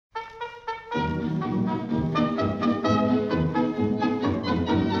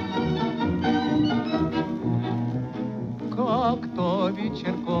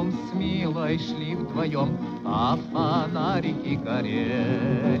дорогой шли вдвоем, а фонарики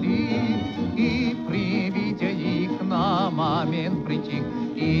горели. И при виде их на момент притих,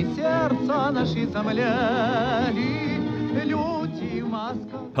 и сердца наши замляли. Люди в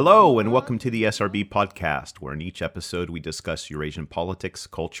масках. Hello, and welcome to the SRB podcast, where in each episode we discuss Eurasian politics,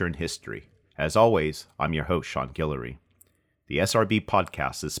 culture, and history. As always, I'm your host, Sean Guillory. The SRB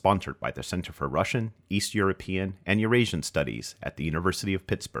podcast is sponsored by the Center for Russian, East European, and Eurasian Studies at the University of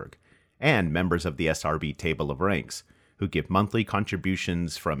Pittsburgh, and members of the SRB Table of Ranks, who give monthly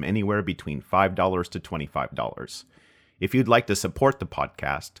contributions from anywhere between $5 to $25. If you'd like to support the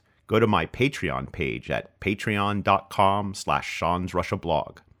podcast, go to my Patreon page at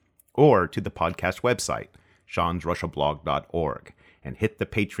patreon.com/Sean'sRussiaBlog, or to the podcast website, seansrussiablog.org, and hit the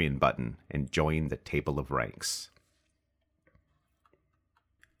Patreon button and join the Table of Ranks.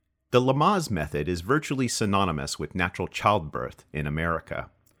 The Lamaze method is virtually synonymous with natural childbirth in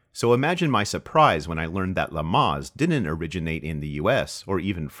America. So imagine my surprise when I learned that Lamaze didn't originate in the US or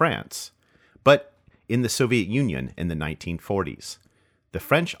even France, but in the Soviet Union in the 1940s. The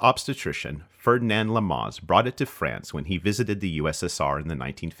French obstetrician Ferdinand Lamaze brought it to France when he visited the USSR in the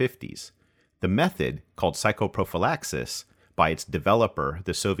 1950s. The method, called psychoprophylaxis, by its developer,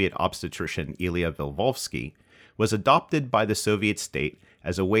 the Soviet obstetrician Ilya Vilvovsky, was adopted by the Soviet state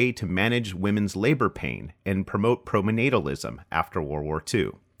as a way to manage women's labor pain and promote pronatalism after World War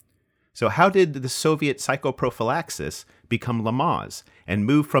II. So how did the Soviet psychoprophylaxis become Lamaze and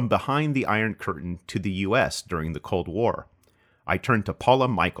move from behind the Iron Curtain to the US during the Cold War? I turned to Paula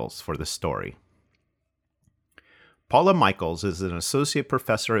Michaels for the story. Paula Michaels is an associate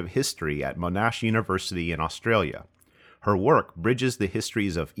professor of history at Monash University in Australia. Her work bridges the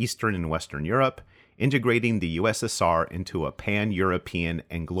histories of Eastern and Western Europe, integrating the USSR into a pan-European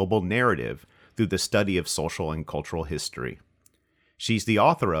and global narrative through the study of social and cultural history. She's the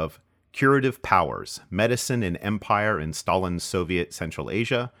author of Curative Powers, Medicine and Empire in Stalin's Soviet Central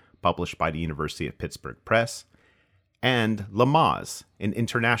Asia, published by the University of Pittsburgh Press, and Lamaze, an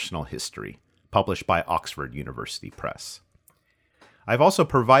International History, published by Oxford University Press. I've also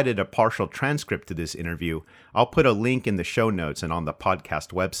provided a partial transcript to this interview. I'll put a link in the show notes and on the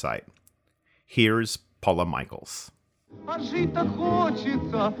podcast website. Here's Paula Michaels. А жить так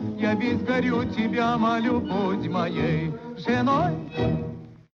хочется, я весь горю, тебя молю, будь моей женой.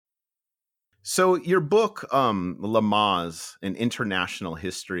 So your book, Lamaze, An International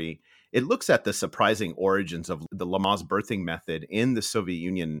History, it looks at the surprising origins of the Lamaze birthing method in the Soviet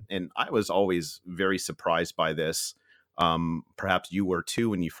Union. And I was always very surprised by this. Perhaps you were too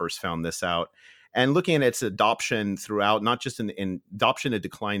when you first found this out. And looking at its adoption throughout, not just in adoption and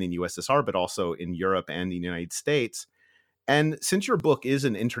decline in USSR, but also in Europe and the United States. And since your book is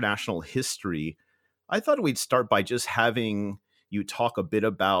an international history, I thought we'd start by just having you talk a bit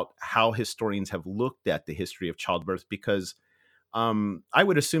about how historians have looked at the history of childbirth, because I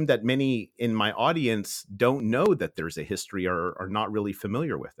would assume that many in my audience don't know that there's a history or are not really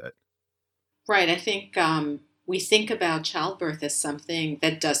familiar with it. Right. I think we think about childbirth as something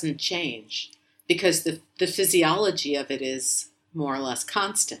that doesn't change because the physiology of it is more or less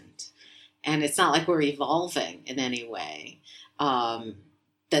constant. And it's not like we're evolving in any way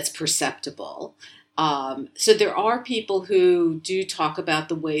that's perceptible. So there are people who do talk about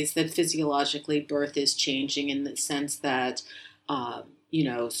the ways that physiologically birth is changing in the sense that, sort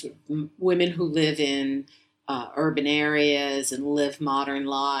of women who live in urban areas and live modern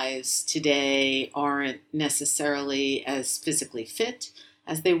lives today aren't necessarily as physically fit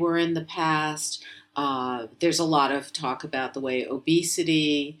as they were in the past. There's a lot of talk about the way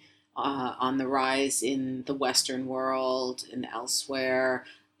obesity on the rise in the Western world and elsewhere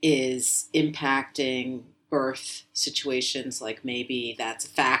is impacting birth situations, like maybe that's a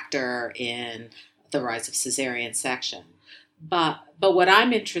factor in the rise of cesarean section. But what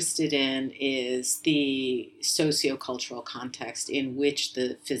I'm interested in is the sociocultural context in which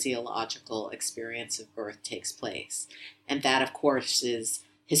the physiological experience of birth takes place. And that, of course, is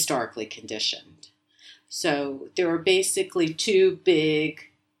historically conditioned. So there are basically two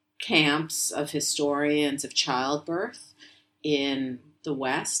big camps of historians of childbirth in the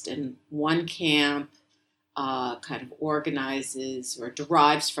West. And one camp kind of organizes or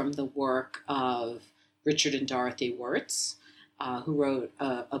derives from the work of Richard and Dorothy Wirtz, who wrote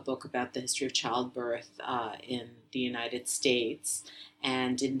a book about the history of childbirth in the United States.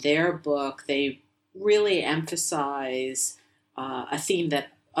 And in their book, they really emphasize a theme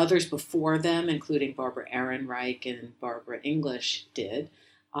that others before them, including Barbara Ehrenreich and Barbara English, did,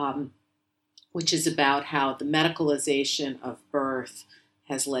 which is about how the medicalization of birth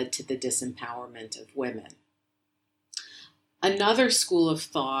has led to the disempowerment of women. Another school of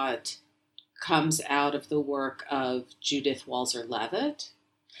thought comes out of the work of Judith Walser-Levitt.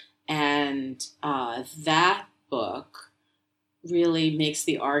 And that book really makes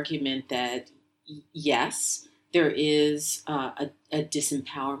the argument that, yes, there is a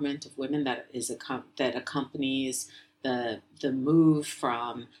disempowerment of women that that accompanies the move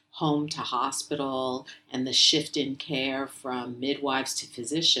from home to hospital and the shift in care from midwives to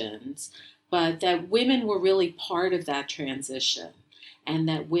physicians, but that women were really part of that transition, and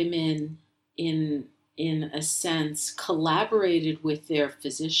that women, in a sense, collaborated with their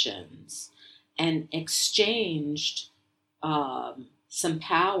physicians and exchanged some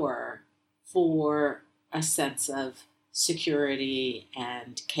power for a sense of security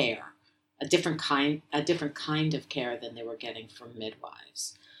and care, a different kind of care than they were getting from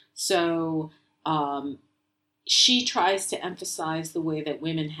midwives. So she tries to emphasize the way that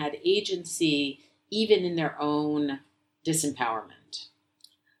women had agency even in their own disempowerment.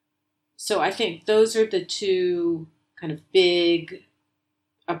 So I think those are the two kind of big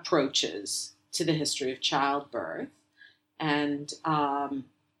approaches to the history of childbirth. And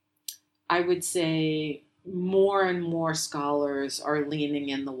I would say more and more scholars are leaning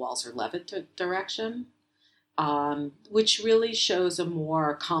in the Walser-Levitt direction, which really shows a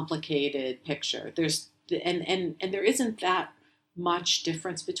more complicated picture. And there isn't that much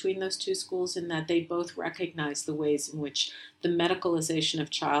difference between those two schools, in that they both recognize the ways in which the medicalization of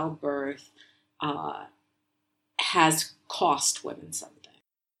childbirth has cost women something.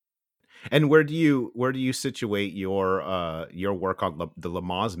 And where do you situate your work on the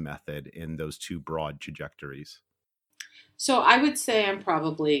Lamaze method in those two broad trajectories? So I would say I'm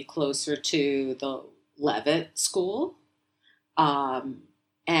probably closer to the Levitt school,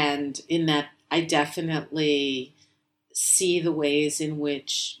 and in that I definitely see the ways in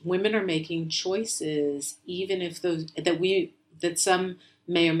which women are making choices, even if that some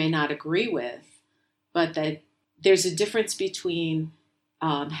may or may not agree with, but that there's a difference between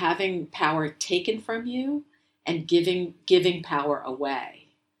having power taken from you and giving power away.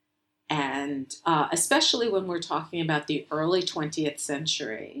 And especially when we're talking about the early 20th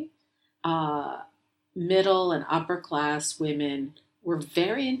century, middle and upper class women were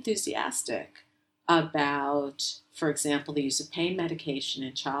very enthusiastic about, for example, the use of pain medication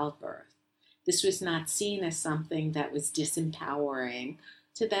in childbirth. This was not seen as something that was disempowering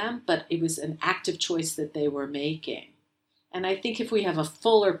to them, but it was an active choice that they were making. And I think if we have a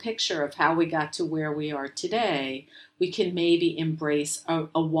fuller picture of how we got to where we are today, we can maybe embrace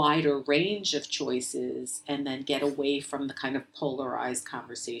a wider range of choices and then get away from the kind of polarized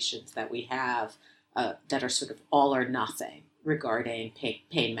conversations that we have that are sort of all or nothing regarding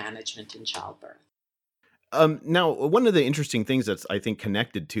pain management in childbirth. Now, one of the interesting things that's, I think,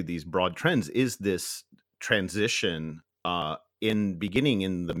 connected to these broad trends is this transition beginning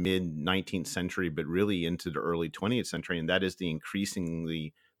in the mid 19th century, but really into the early 20th century, and that is the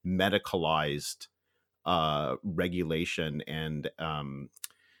increasingly medicalized regulation and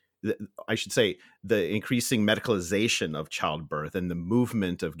I should say the increasing medicalization of childbirth and the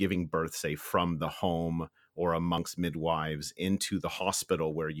movement of giving birth, say, from the home or amongst midwives into the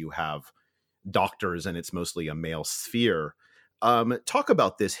hospital where you have doctors and it's mostly a male sphere. Talk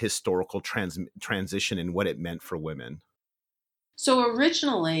about this historical transition and what it meant for women. So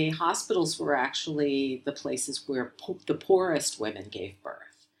originally, hospitals were actually the places where the poorest women gave birth.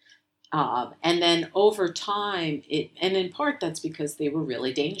 And then over time, and in part that's because they were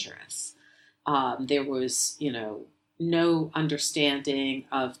really dangerous. There was, no understanding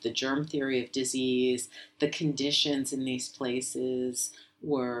of the germ theory of disease. The conditions in these places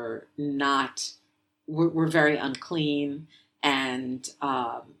were very unclean. And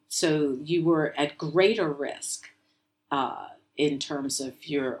so you were at greater risk in terms of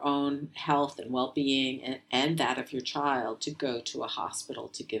your own health and well-being and that of your child to go to a hospital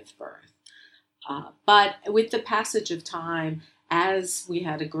to give birth. But with the passage of time, as we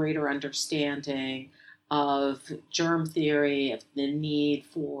had a greater understanding of germ theory, of the need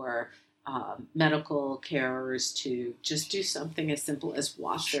for medical carers to just do something as simple as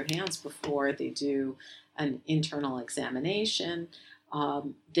wash their hands before they do an internal examination,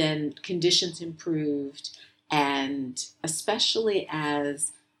 then conditions improved. And especially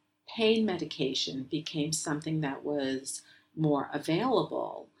as pain medication became something that was more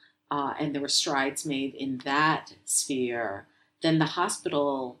available, and there were strides made in that sphere, then the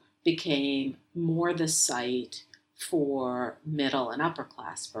hospital became more the site for middle and upper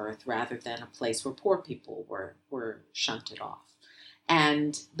class birth rather than a place where poor people were shunted off.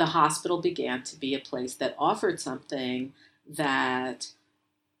 And the hospital began to be a place that offered something that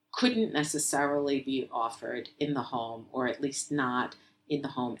couldn't necessarily be offered in the home, or at least not in the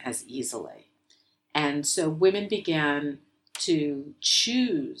home as easily. And so women began to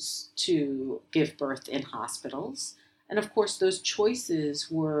choose to give birth in hospitals. And of course, those choices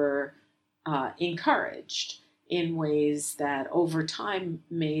were encouraged in ways that over time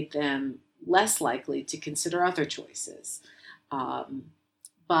made them less likely to consider other choices. Um,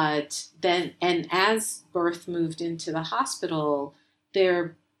 but then, and as birth moved into the hospital,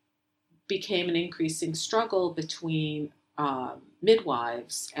 there became an increasing struggle between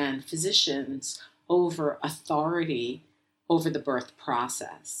midwives and physicians over authority over the birth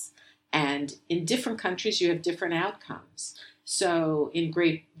process. And in different countries, you have different outcomes. So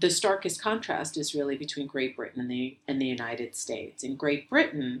the starkest contrast is really between Great Britain and the United States. In Great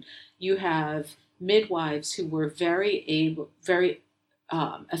Britain, you have midwives who were very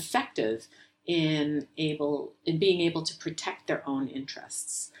effective in being able to protect their own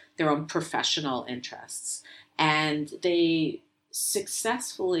interests, their own professional interests, and they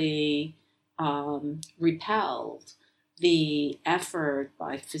successfully repelled the effort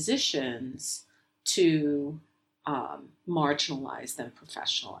by physicians to marginalize them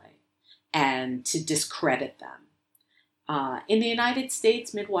professionally and to discredit them. In the United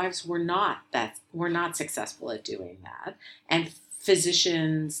States, midwives were not successful at doing that, and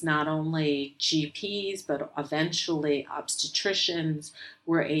physicians, not only GPs but eventually obstetricians,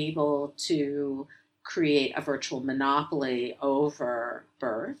 were able to create a virtual monopoly over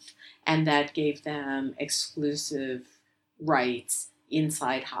birth, and that gave them exclusive rights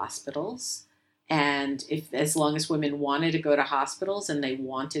inside hospitals. And as long as women wanted to go to hospitals and they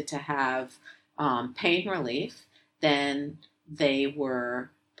wanted to have pain relief, then they were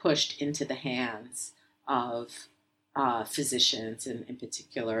pushed into the hands of physicians, and in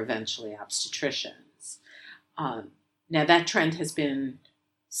particular, eventually obstetricians. Now, that trend has been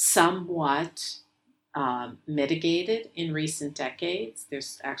somewhat mitigated in recent decades.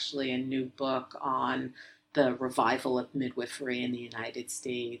 There's actually a new book on the revival of midwifery in the United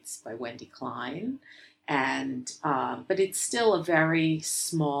States by Wendy Klein, and but it's still a very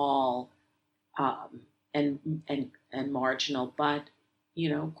small and marginal, but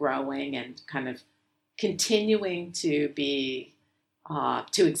growing and kind of continuing to be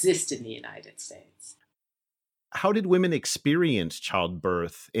to exist in the United States. How did women experience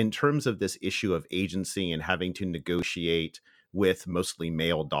childbirth in terms of this issue of agency and having to negotiate with mostly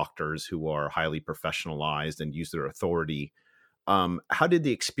male doctors who are highly professionalized and use their authority? How did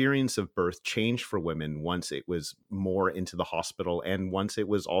the experience of birth change for women once it was more into the hospital and once it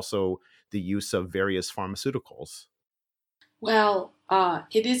was also the use of various pharmaceuticals? Well,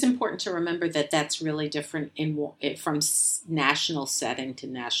 it is important to remember that that's really different from national setting to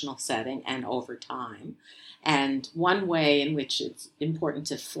national setting and over time. And one way in which it's important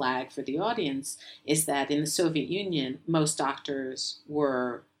to flag for the audience is that in the Soviet Union, most doctors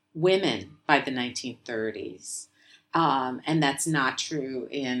were women by the 1930s. And that's not true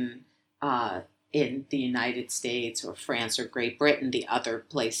in the United States or France or Great Britain, the other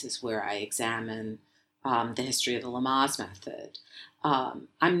places where I examine the history of the Lamaze method.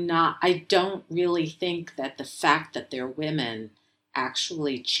 I don't really think that the fact that they're women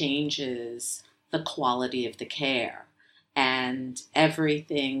actually changes the quality of the care. And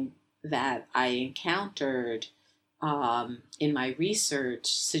everything that I encountered in my research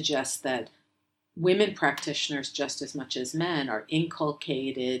suggests that women practitioners, just as much as men, are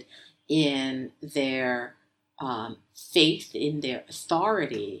inculcated in their faith in their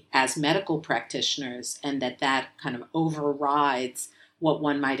authority as medical practitioners, and that kind of overrides what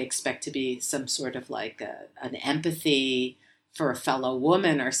one might expect to be some sort of like an empathy for a fellow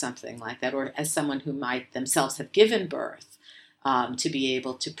woman or something like that, or as someone who might themselves have given birth, to be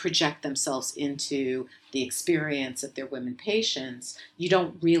able to project themselves into the experience of their women patients. You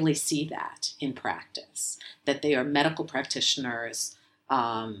don't really see that in practice, that they are medical practitioners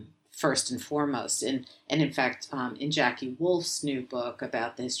first and foremost. And in fact, in Jackie Wolf's new book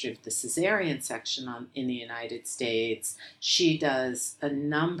about the history of the cesarean section in the United States, she does a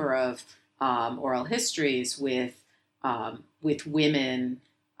number of oral histories with women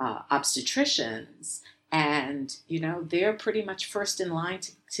obstetricians, and they're pretty much first in line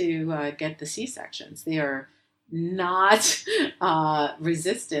to get the C-sections. They are not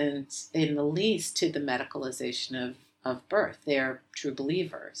resistant in the least to the medicalization of birth. They're true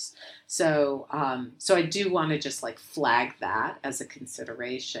believers. So I do want to just flag that as a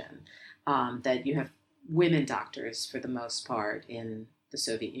consideration, that you have women doctors for the most part in the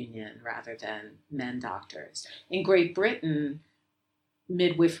Soviet Union rather than men doctors. In Great Britain,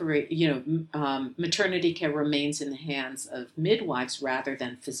 midwifery, maternity care remains in the hands of midwives rather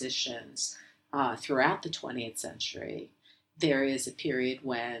than physicians throughout the 20th century. There is a period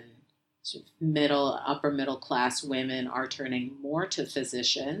when sort of upper middle class women are turning more to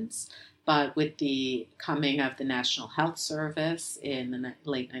physicians. But with the coming of the National Health Service in the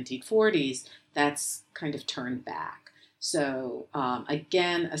late 1940s, that's kind of turned back. So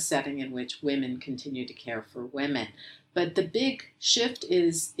again, a setting in which women continue to care for women. But the big shift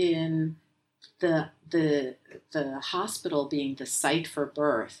is in the hospital being the site for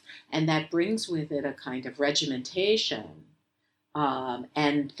birth, and that brings with it a kind of regimentation,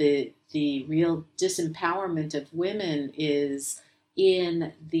 and the real disempowerment of women is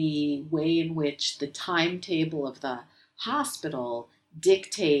in the way in which the timetable of the hospital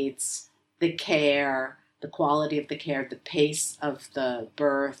dictates the care, the quality of the care, the pace of the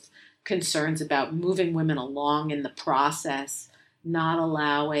birth, concerns about moving women along in the process, not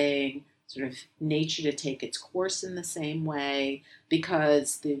allowing sort of nature to take its course in the same way,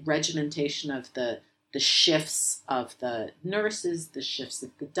 because the regimentation of the shifts of the nurses, the shifts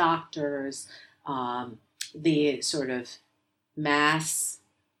of the doctors, the sort of mass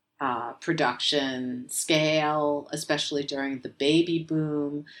production scale, especially during the baby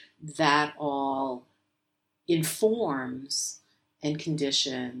boom, that all informs and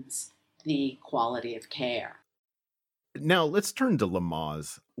conditions the quality of care. Now let's turn to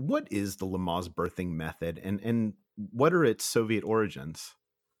Lamaze. What is the Lamaze birthing method, and what are its Soviet origins?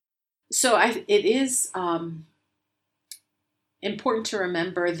 So it is important to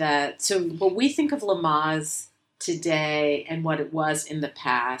remember that, so what we think of Lamaze today and what it was in the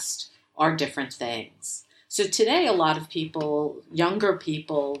past are different things. So today, a lot of people, younger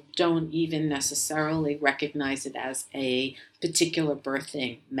people, don't even necessarily recognize it as a particular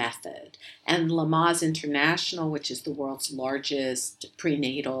birthing method. And Lamaze International, which is the world's largest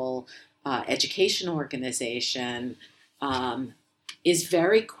prenatal education organization, is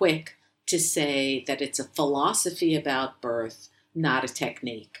very quick to say that it's a philosophy about birth, not a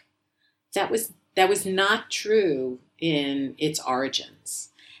technique. That was not true in its origins.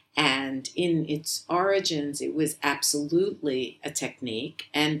 And in its origins, it was absolutely a technique,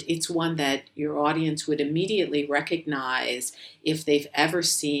 and it's one that your audience would immediately recognize if they've ever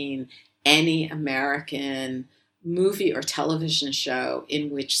seen any American movie or television show in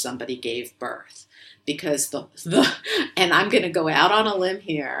which somebody gave birth. Because and I'm going to go out on a limb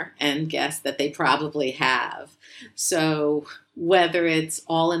here and guess that they probably have. So whether it's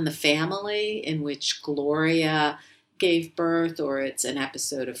All in the Family, in which Gloria gave birth, or it's an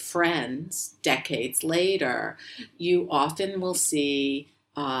episode of Friends decades later, you often will see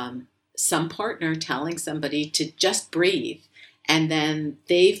some partner telling somebody to just breathe. And then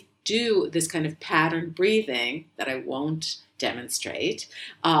they do this kind of pattern breathing that I won't demonstrate.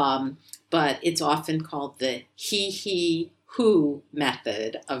 But it's often called the he-he-who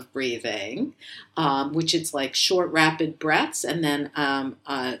method of breathing, which is like short, rapid breaths and then an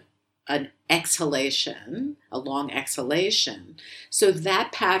exhalation, a long exhalation. So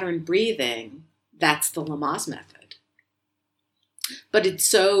that pattern breathing, that's the Lamaze method. But it's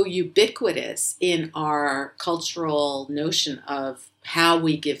so ubiquitous in our cultural notion of how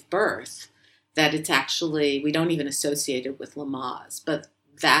we give birth that it's actually, we don't even associate it with Lamaze. But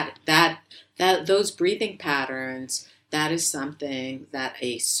those breathing patterns, that is something that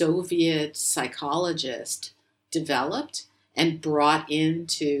a Soviet psychologist developed and brought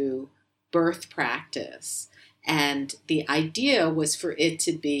into birth practice. And the idea was for it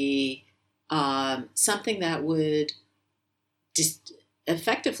to be something that would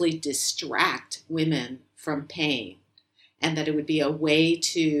effectively distract women from pain, and that it would be a way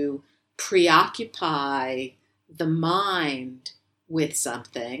to preoccupy the mind with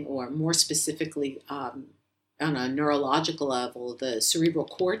something, or more specifically on a neurological level, the cerebral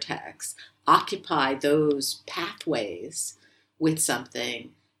cortex, occupy those pathways with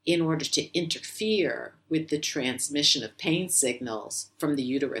something in order to interfere with the transmission of pain signals from the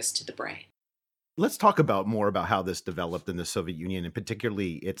uterus to the brain. Let's talk more about how this developed in the Soviet Union, and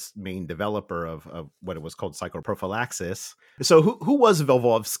particularly its main developer of what it was called psychoprophylaxis. So who was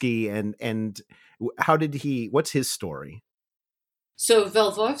Velvovsky, and what's his story? So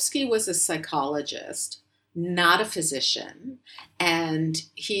Velvovsky was a psychologist, not a physician, and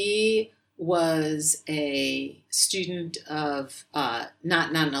he was a student of, not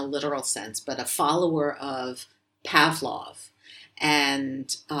in a literal sense, but a follower of Pavlov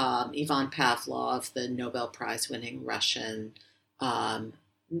and Ivan Pavlov, the Nobel Prize-winning Russian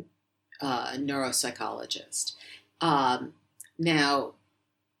neuropsychologist. Now,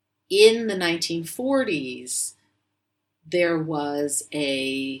 in the 1940s, there was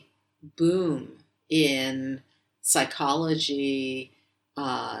a boom in psychology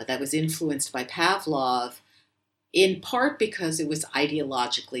that was influenced by Pavlov, in part because it was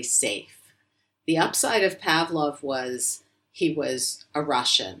ideologically safe. The upside of Pavlov was he was a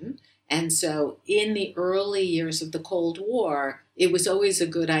Russian. And so in the early years of the Cold War, it was always a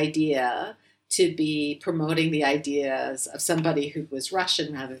good idea to be promoting the ideas of somebody who was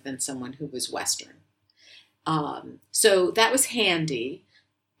Russian rather than someone who was Western. So that was handy.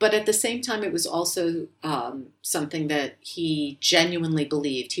 But at the same time, it was also something that he genuinely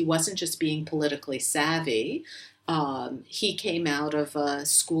believed. He wasn't just being politically savvy. He came out of a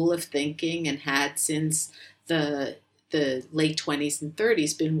school of thinking and had since the late 20s and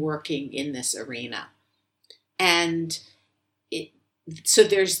 30s been working in this arena. And so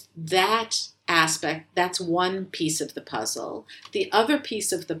there's that aspect. That's one piece of the puzzle. The other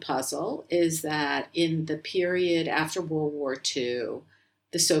piece of the puzzle is that in the period after World War II,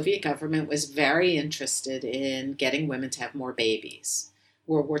 the Soviet government was very interested in getting women to have more babies.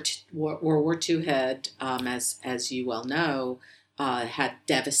 World War II had, as you well know, had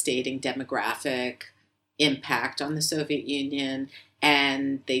devastating demographic impact on the Soviet Union,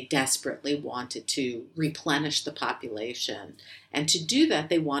 and they desperately wanted to replenish the population. And to do that,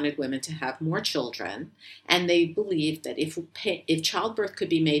 they wanted women to have more children, and they believed that if childbirth could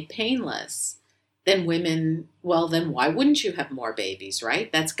be made painless, then women, well, then why wouldn't you have more babies,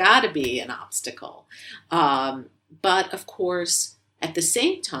 right? That's got to be an obstacle. But of course, at the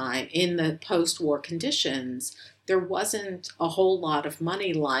same time, in the post-war conditions, there wasn't a whole lot of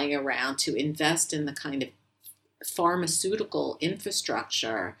money lying around to invest in the kind of pharmaceutical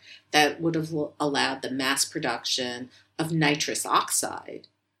infrastructure that would have allowed the mass production of nitrous oxide,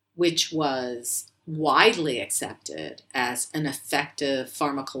 which was widely accepted as an effective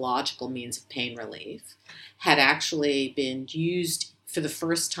pharmacological means of pain relief, had actually been used for the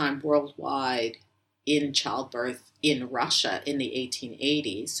first time worldwide in childbirth in Russia in the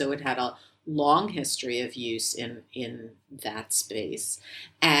 1880s. So it had a long history of use in that space,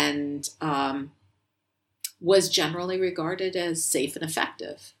 and was generally regarded as safe and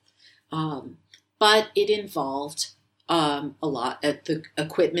effective. But it involved a lot of the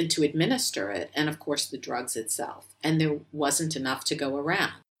equipment to administer it, and of course the drugs itself. And there wasn't enough to go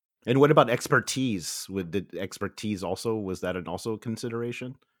around. And what about expertise? Was that also a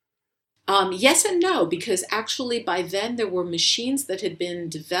consideration? Yes and no, because actually by then there were machines that had been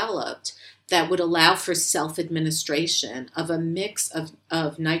developed that would allow for self-administration of a mix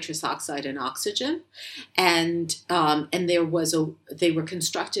of nitrous oxide and oxygen, and they were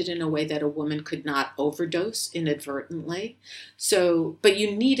constructed in a way that a woman could not overdose inadvertently. So, but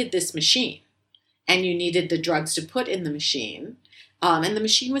you needed this machine, and you needed the drugs to put in the machine, and the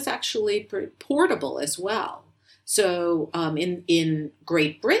machine was actually portable as well. So in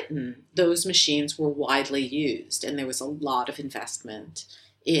Great Britain, those machines were widely used, and there was a lot of investment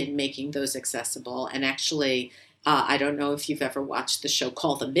in making those accessible. And actually, I don't know if you've ever watched the show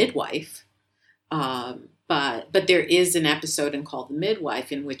called The Midwife, but there is an episode in Called The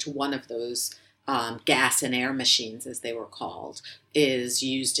Midwife in which one of those gas and air machines, as they were called, is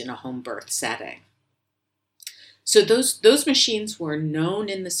used in a home birth setting. So those machines were known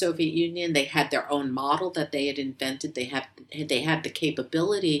in the Soviet Union. They had their own model that they had invented. They had the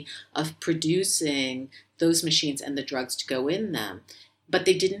capability of producing those machines and the drugs to go in them, but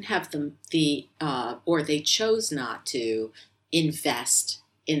they didn't have or they chose not to invest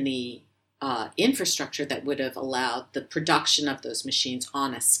in the infrastructure that would have allowed the production of those machines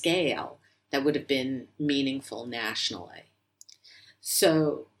on a scale that would have been meaningful nationally.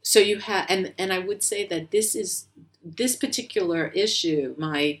 So you have, and I would say that this particular issue,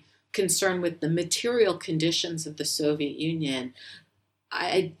 my concern with the material conditions of the Soviet Union,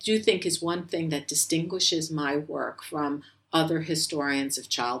 I do think is one thing that distinguishes my work from other historians of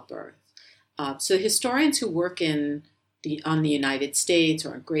childbirth. So historians who work on the United States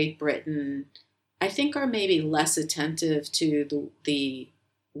or in Great Britain, I think are maybe less attentive to the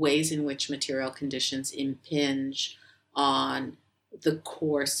ways in which material conditions impinge on the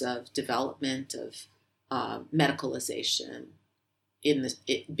course of development of medicalization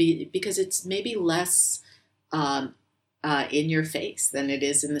because it's maybe less in your face than it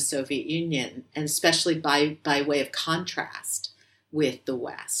is in the Soviet Union, and especially by way of contrast with the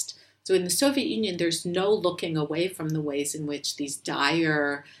West. So in the Soviet Union, there's no looking away from the ways in which these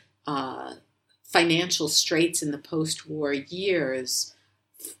dire financial straits in the post-war years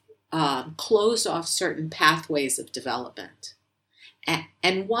close off certain pathways of development.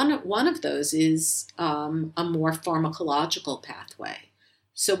 And one of those is a more pharmacological pathway.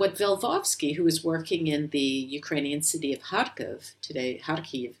 So what Velvovsky, who is working in the Ukrainian city of Kharkiv,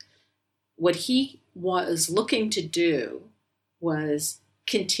 what he was looking to do was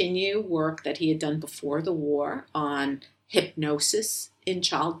continue work that he had done before the war on hypnosis in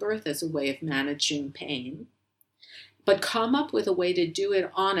childbirth as a way of managing pain, but come up with a way to do it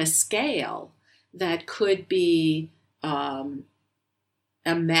on a scale that could be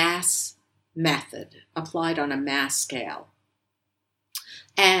a mass method applied on a mass scale.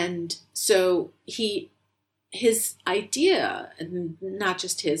 And so his idea, and not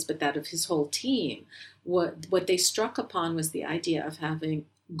just his, but that of his whole team, what they struck upon was the idea of having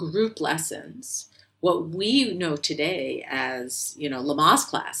group lessons, what we know today as, Lamaze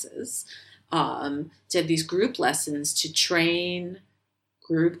classes, to have these group lessons to train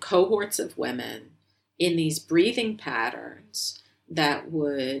group cohorts of women in these breathing patterns that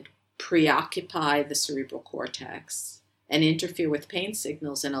would preoccupy the cerebral cortex and interfere with pain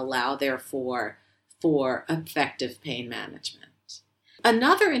signals and allow, therefore, for effective pain management.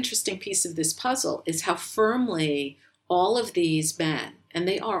 Another interesting piece of this puzzle is how firmly all of these men, and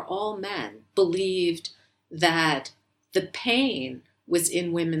they are all men, believed that the pain was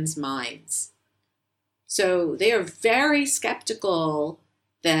in women's minds. So they are very skeptical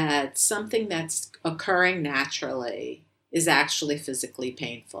that something that's occurring naturally is actually physically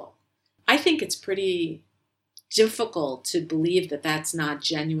painful. I think it's pretty difficult to believe that that's not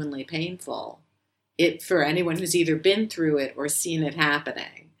genuinely painful for anyone who's either been through it or seen it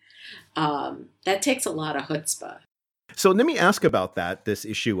happening. That takes a lot of chutzpah. So let me ask about this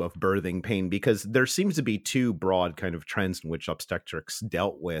issue of birthing pain, because there seems to be two broad kind of trends in which obstetrics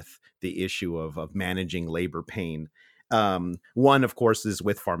dealt with the issue of managing labor pain. One, of course, is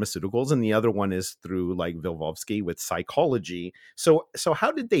with pharmaceuticals, and the other one is through, like Vygotsky, with psychology. So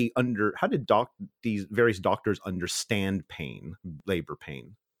how did these various doctors understand pain, labor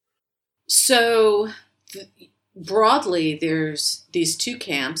pain? So broadly, there's these two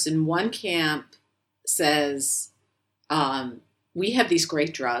camps, and one camp says, we have these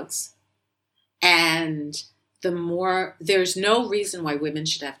great drugs, and there's no reason why women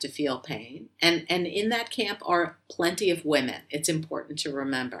should have to feel pain. And in that camp are plenty of women. It's important to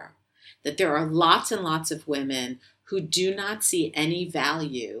remember that there are lots and lots of women who do not see any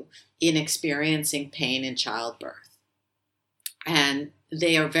value in experiencing pain in childbirth. And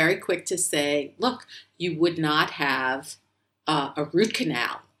they are very quick to say, look, you would not have a root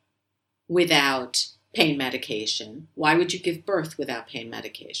canal without pain medication. Why would you give birth without pain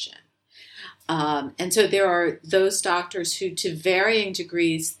medication? And so there are those doctors who, to varying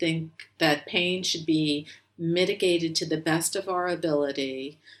degrees, think that pain should be mitigated to the best of our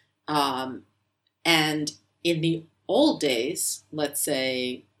ability. And in the old days, let's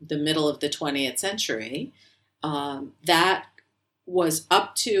say the middle of the 20th century, that was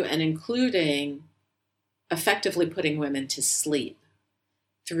up to and including effectively putting women to sleep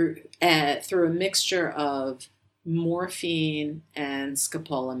through a mixture of morphine and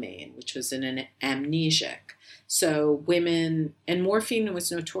scopolamine, which was an amnesiac. So women, and morphine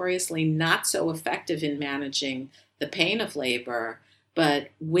was notoriously not so effective in managing the pain of labor, but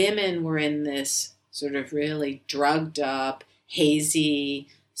women were in this sort of really drugged up, hazy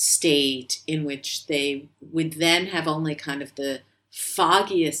state in which they would then have only kind of the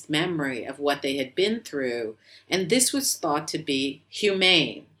foggiest memory of what they had been through. And this was thought to be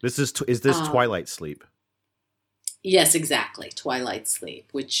humane. Is this twilight sleep? Yes, exactly. Twilight sleep,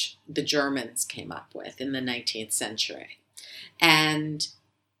 which the Germans came up with in the 19th century. And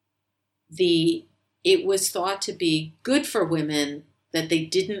it was thought to be good for women that they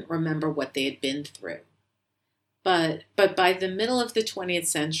didn't remember what they had been through. But by the middle of the 20th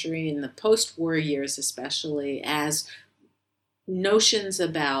century, in the post-war years especially, as notions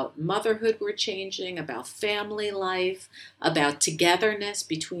about motherhood were changing, about family life, about togetherness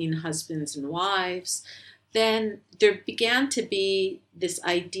between husbands and wives, then there began to be this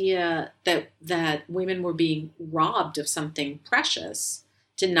idea that women were being robbed of something precious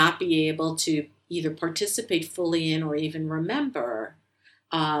to not be able to either participate fully in or even remember.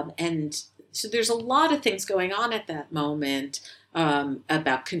 And so there's a lot of things going on at that moment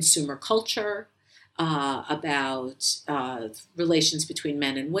about consumer culture, about relations between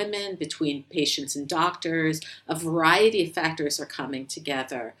men and women, between patients and doctors. A variety of factors are coming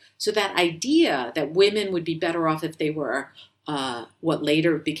together. So that idea that women would be better off if they were what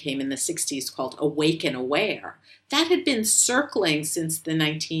later became in the 60s called awake and aware, that had been circling since the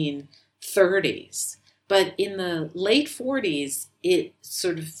 1930s. But in the late 40s, it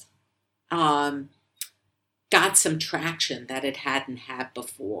sort of got some traction that it hadn't had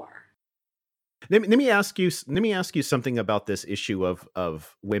before. Let me ask you something about this issue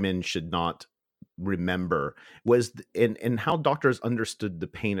of women should not remember was in how doctors understood the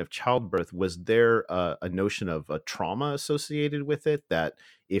pain of childbirth. Was there a notion of a trauma associated with it, that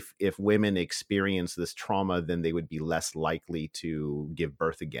if women experience this trauma, then they would be less likely to give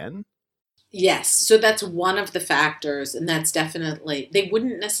birth again? Yes, so that's one of the factors, and that's definitely, they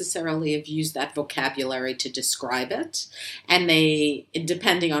wouldn't necessarily have used that vocabulary to describe it. And they,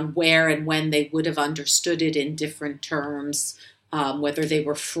 depending on where and when, they would have understood it in different terms, whether they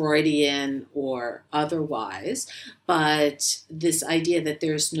were Freudian or otherwise. But this idea that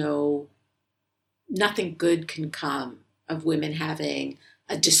nothing good can come of women having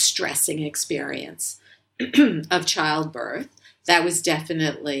a distressing experience of childbirth. That was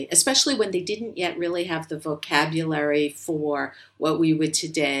definitely, especially when they didn't yet really have the vocabulary for what we would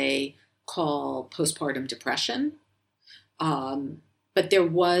today call postpartum depression. But there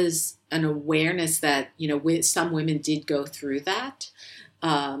was an awareness that, some women did go through that.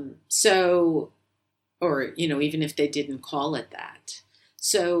 Even if they didn't call it that.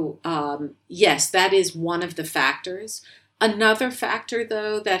 So, yes, that is one of the factors. Another factor,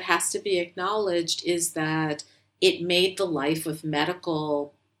 though, that has to be acknowledged is that it made the life of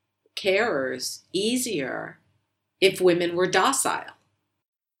medical carers easier if women were docile.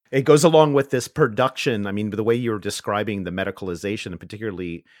 It goes along with this production. I mean, the way you're describing the medicalization, and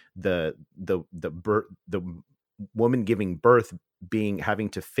particularly the woman giving birth having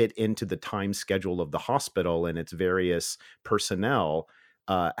to fit into the time schedule of the hospital and its various personnel,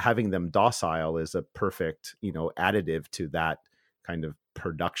 having them docile is a perfect, additive to that kind of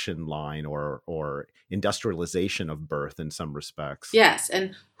production line or industrialization of birth in some respects. Yes,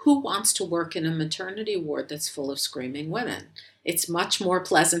 and who wants to work in a maternity ward that's full of screaming women? It's much more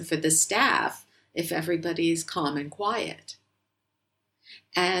pleasant for the staff if everybody's calm and quiet.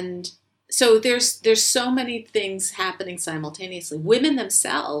 And so there's so many things happening simultaneously. Women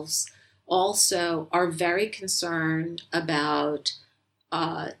themselves also are very concerned about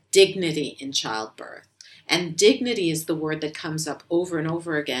dignity in childbirth. And dignity is the word that comes up over and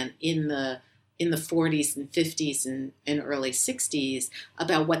over again in the 40s and 50s and early 60s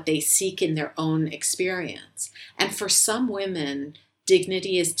about what they seek in their own experience. And for some women,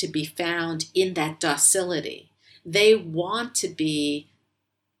 dignity is to be found in that docility. They want to be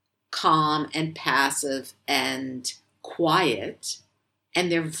calm and passive and quiet, and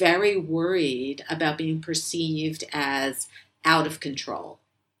they're very worried about being perceived as out of control.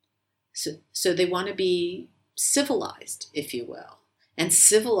 So they want to be civilized, if you will. And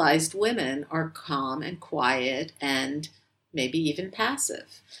civilized women are calm and quiet and maybe even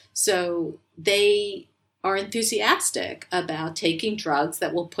passive. So they are enthusiastic about taking drugs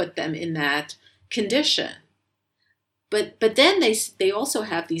that will put them in that condition. But then they also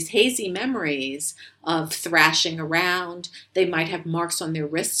have these hazy memories of thrashing around. They might have marks on their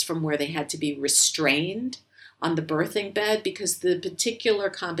wrists from where they had to be restrained on the birthing bed because the particular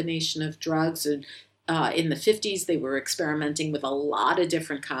combination of drugs, and in the 50s, they were experimenting with a lot of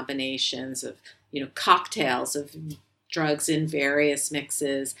different combinations of, cocktails of drugs in various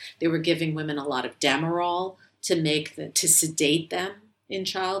mixes. They were giving women a lot of Demerol to sedate them in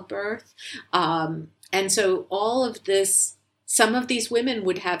childbirth. And so all of this, some of these women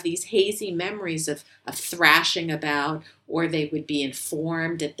would have these hazy memories of thrashing about, or they would be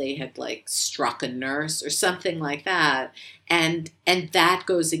informed that they had struck a nurse or something like that. And that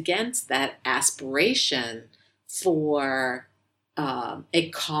goes against that aspiration for a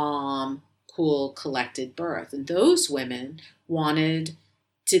calm, cool, collected birth. And those women wanted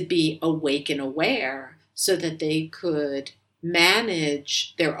to be awake and aware so that they could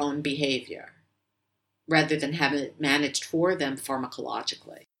manage their own behavior rather than have it managed for them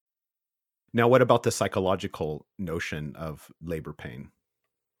pharmacologically. Now, what about the psychological notion of labor pain?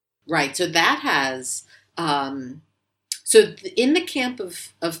 Right. So that has, in the camp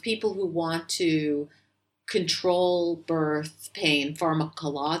of people who want to control birth pain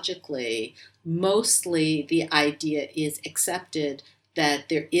pharmacologically, mostly the idea is accepted that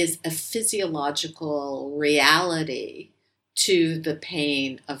there is a physiological reality to the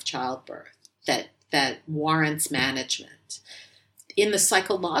pain of childbirth that warrants management. In the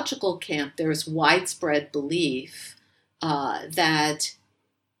psychological camp, there is widespread belief that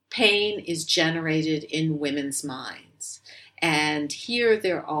pain is generated in women's minds. And here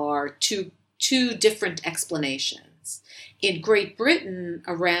there are two different explanations. In Great Britain,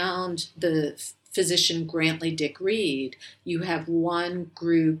 around the physician Grantley Dick Reed, you have one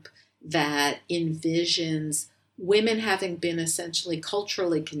group that envisions women having been essentially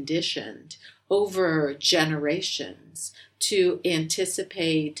culturally conditioned over generations to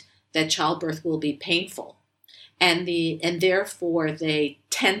anticipate that childbirth will be painful. And therefore they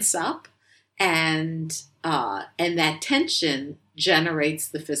tense up and that tension generates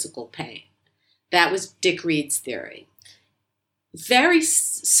the physical pain. That was Dick Reed's theory.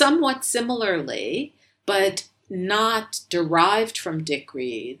 Somewhat similarly, but not derived from Dick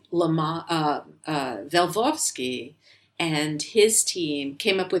Reed, Velvovsky and his team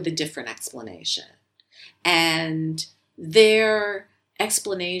came up with a different explanation. And their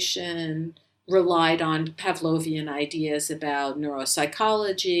explanation relied on Pavlovian ideas about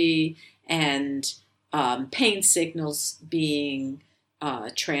neuropsychology and pain signals being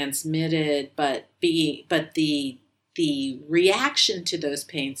transmitted, but the reaction to those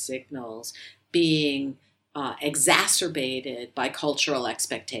pain signals being exacerbated by cultural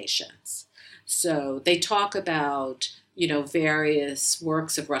expectations. So they talk about, various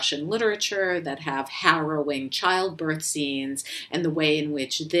works of Russian literature that have harrowing childbirth scenes, and the way in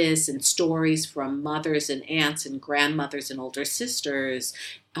which this and stories from mothers and aunts and grandmothers and older sisters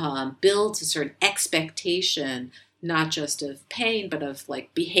builds a certain expectation, not just of pain, but of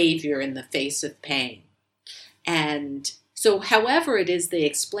like behavior in the face of pain. And so however it is they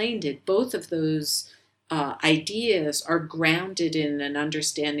explained it, both of those ideas are grounded in an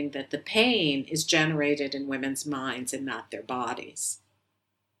understanding that the pain is generated in women's minds and not their bodies.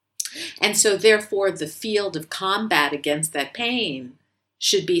 And so therefore the field of combat against that pain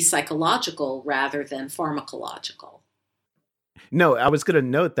should be psychological rather than pharmacological. No, I was going to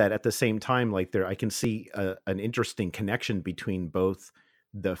note that at the same time, like I can see an interesting connection between both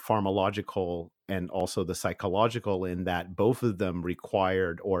the pharmacological and also the psychological, in that both of them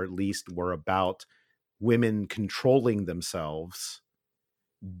required, or at least were about, women controlling themselves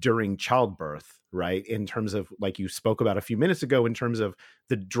during childbirth, right? In terms of, like you spoke about a few minutes ago, in terms of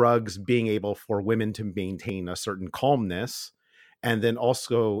the drugs being able for women to maintain a certain calmness. And then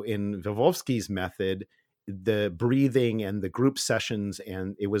also in Velvovsky's method, the breathing and the group sessions,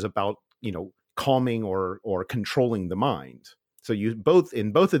 and it was about, calming or controlling the mind. So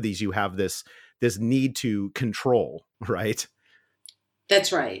in both of these, you have this need to control, right?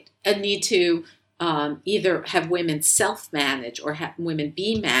 That's right. A need to either have women self-manage or have women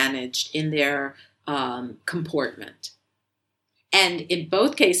be managed in their comportment. And in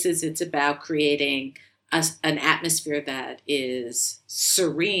both cases, it's about creating an atmosphere that is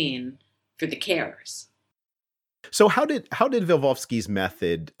serene for the carers. So how did Velvovsky's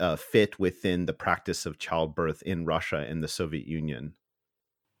method fit within the practice of childbirth in Russia and the Soviet Union?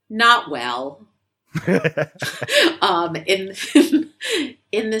 Not well. In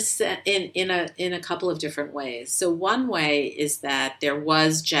a couple of different ways. So one way is that there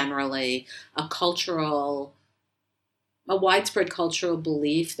was generally a widespread cultural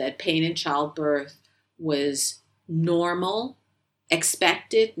belief that pain in childbirth was normal,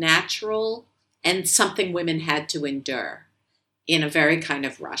 expected, natural, and something women had to endure, in a very kind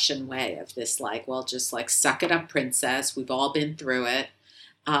of Russian way of this, like, well, just like, suck it up, princess. We've all been through it.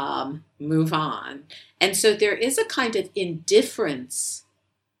 Move on. And so there is a kind of indifference,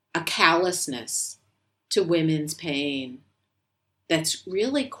 a callousness to women's pain that's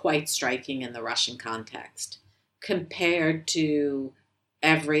really quite striking in the Russian context compared to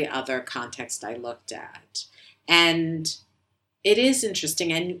every other context I looked at. And it is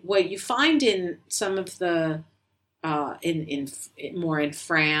interesting. And what you find in some of the, more in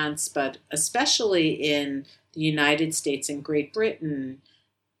France, but especially in the United States and Great Britain,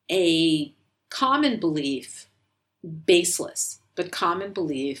 a common belief, baseless, but common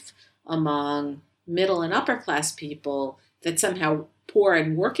belief among middle and upper class people that somehow poor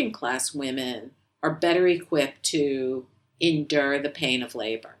and working class women are better equipped to endure the pain of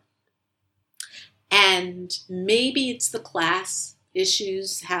labor. And maybe it's the class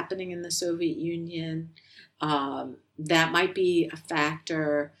issues happening in the Soviet Union. That might be a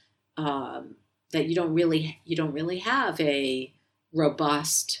factor, that you don't really have a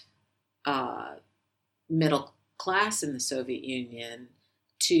robust middle class in the Soviet Union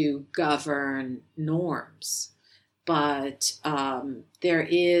to govern norms. But there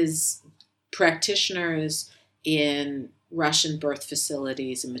is practitioners in Russian birth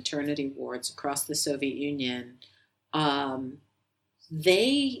facilities and maternity wards across the Soviet Union.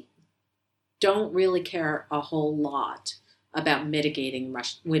 They don't really care a whole lot about mitigating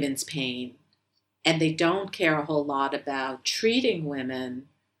women's pain, and they don't care a whole lot about treating women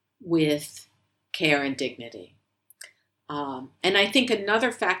with care and dignity. And I think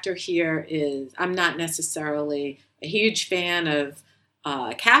another factor here is, I'm not necessarily a huge fan of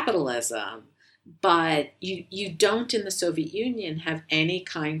capitalism, but you don't in the Soviet Union have any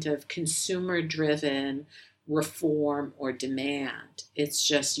kind of consumer-driven reform or demand. It's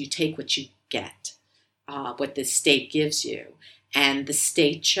just you take what you get, what the state gives you. And the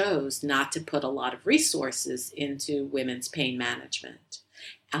state chose not to put a lot of resources into women's pain management.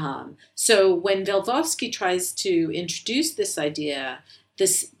 So when Velvovsky tries to introduce this idea,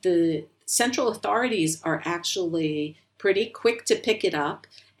 the central authorities are actually pretty quick to pick it up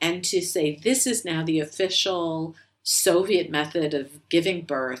and to say this is now the official Soviet method of giving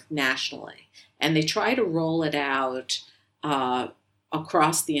birth nationally. And they try to roll it out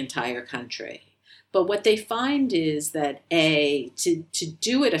across the entire country. But what they find is that to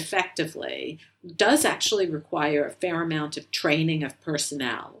do it effectively does actually require a fair amount of training of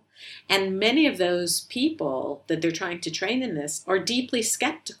personnel. And many of those people that they're trying to train in this are deeply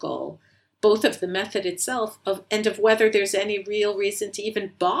skeptical, both of the method itself and of whether there's any real reason to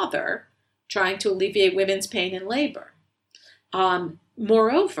even bother trying to alleviate women's pain in labor.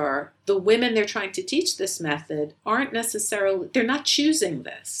 Moreover, the women they're trying to teach this method they're not choosing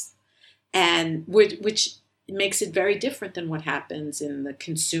this, and which makes it very different than what happens in the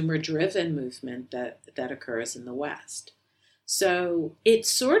consumer-driven movement that occurs in the West. So it's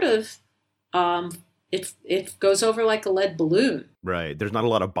sort of, it goes over like a lead balloon. Right. There's not a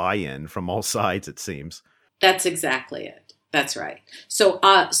lot of buy-in from all sides, it seems. That's exactly it. That's right. So,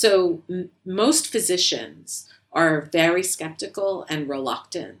 most physicians are very skeptical and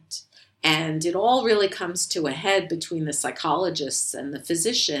reluctant. And it all really comes to a head between the psychologists and the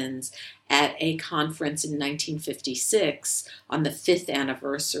physicians at a conference in 1956 on the 5th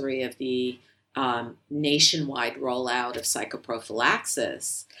anniversary of the nationwide rollout of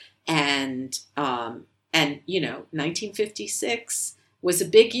psychoprophylaxis. And 1956 was a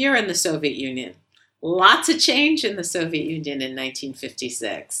big year in the Soviet Union. Lots of change in the Soviet Union in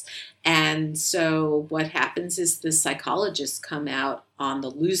 1956. And so what happens is the psychologists come out on the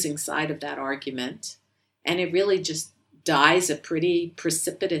losing side of that argument, and it really just dies a pretty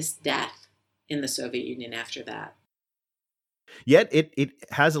precipitous death in the Soviet Union after that. Yet it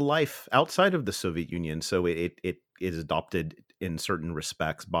has a life outside of the Soviet Union, so it is adopted in certain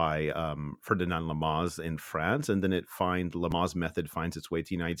respects by Ferdinand Lamaze in France, and then Lamaze method finds its way to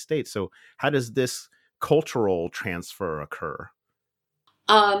the United States. So how does this cultural transfer occur?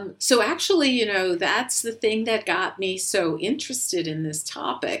 So actually, that's the thing that got me so interested in this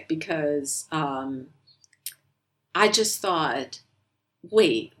topic, because I just thought,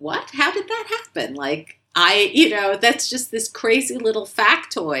 wait, what? How did that happen? That's just this crazy little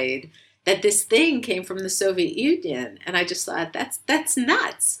factoid that this thing came from the Soviet Union. And I just thought, that's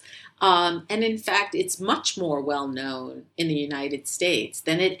nuts. And in fact, it's much more well known in the United States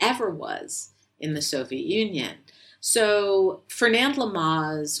than it ever was in the Soviet Union. So Fernand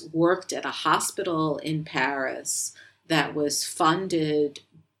Lamaze worked at a hospital in Paris that was funded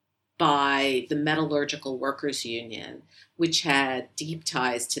by the Metallurgical Workers Union, which had deep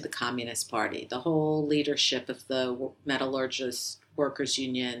ties to the Communist Party. The whole leadership of the Metallurgical Workers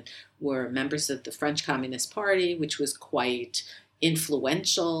Union were members of the French Communist Party, which was quite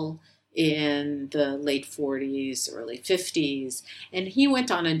influential in the late 40s, early 50s. And he went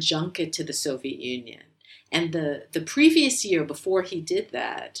on a junket to the Soviet Union. And the previous year before he did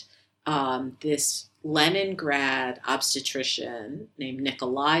that, this Leningrad obstetrician named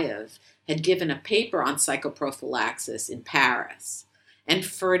Nikolaev had given a paper on psychoprophylaxis in Paris. And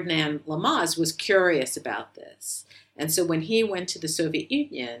Ferdinand Lamaze was curious about this. And so when he went to the Soviet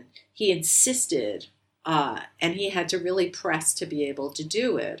Union, he insisted, and he had to really press to be able to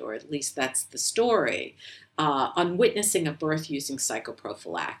do it, or at least that's the story, on witnessing a birth using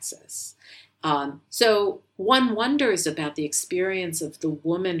psychoprophylaxis. So one wonders about the experience of the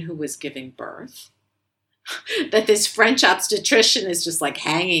woman who was giving birth, that this French obstetrician is just like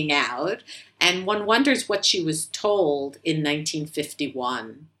hanging out, and one wonders what she was told in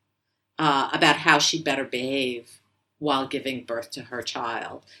 1951 about how she better behave while giving birth to her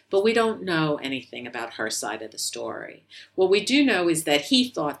child. But we don't know anything about her side of the story. What we do know is that he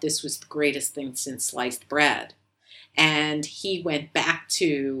thought this was the greatest thing since sliced bread, and he went back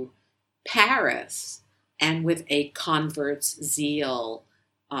to Paris and with a convert's zeal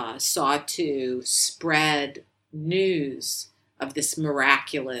sought to spread news of this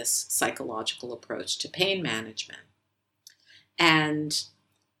miraculous psychological approach to pain management. And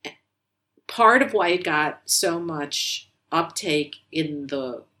part of why it got so much uptake in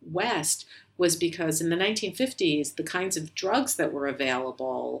the West was because in the 1950s, the kinds of drugs that were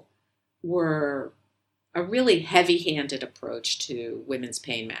available were a really heavy-handed approach to women's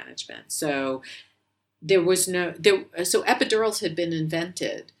pain management. So so epidurals had been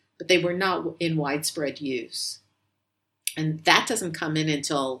invented, but they were not in widespread use. And that doesn't come in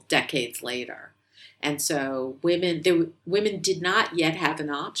until decades later. And so women did not yet have an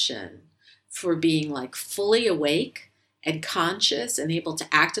option for being like fully awake and conscious and able to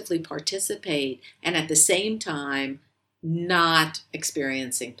actively participate, and at the same time not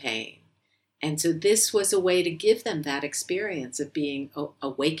experiencing pain. And so this was a way to give them that experience of being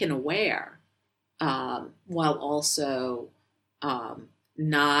awake and aware, while also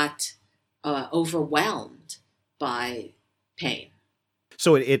not overwhelmed by pain.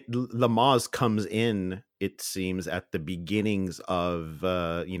 So Lamaze comes in, it seems, at the beginnings of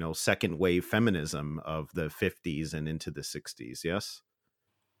second wave feminism of the 50s and into the 60s. Yes.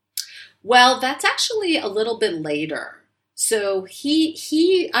 Well, that's actually a little bit later. So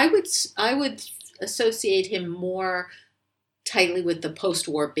I would associate him more tightly with the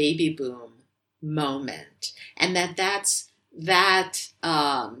post-war baby boom moment, and that's that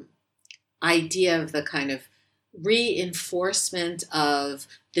idea of the kind of reinforcement of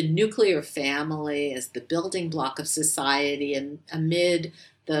the nuclear family as the building block of society, and amid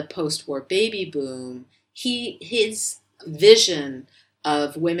the post-war baby boom, his vision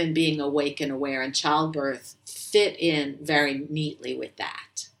of women being awake and aware in childbirth fit in very neatly with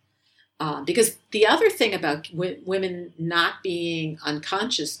that. Because the other thing about women not being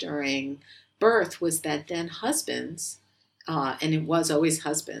unconscious during birth was that then husbands, and it was always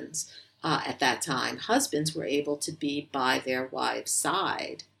husbands at that time, husbands were able to be by their wives'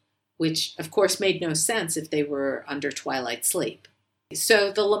 side, which of course made no sense if they were under twilight sleep.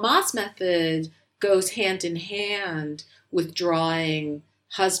 So the Lamaze method goes hand in hand with drawing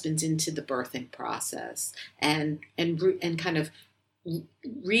husbands into the birthing process and kind of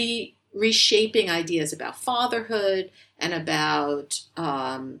reshaping ideas about fatherhood and about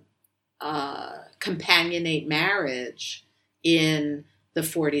companionate marriage in the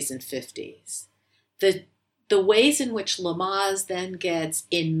 40s and 50s. The ways in which Lamaze then gets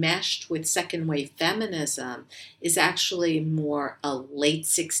enmeshed with second wave feminism is actually more a late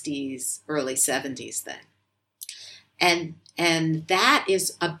 60s, early 70s thing. And that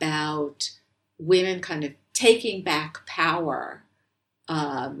is about women kind of taking back power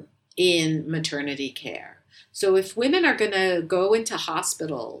in maternity care. So if women are going to go into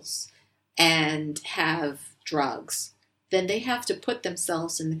hospitals and have drugs, then they have to put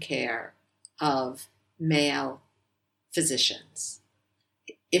themselves in the care of male physicians.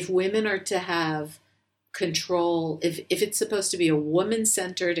 If women are to have control, if it's supposed to be a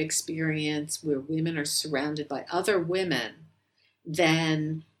woman-centered experience where women are surrounded by other women,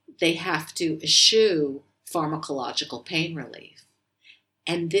 then they have to eschew pharmacological pain relief.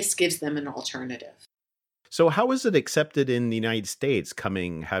 And this gives them an alternative. So how is it accepted in the United States,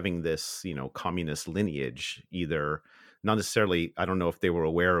 having this, communist lineage, either not necessarily, I don't know if they were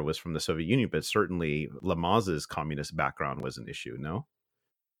aware it was from the Soviet Union, but certainly Lamaze's communist background was an issue, no?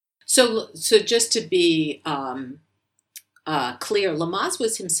 So just to be clear, Lamaze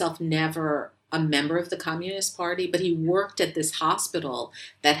was himself never a member of the Communist Party, but he worked at this hospital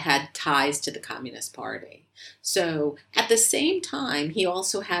that had ties to the Communist Party. So at the same time, he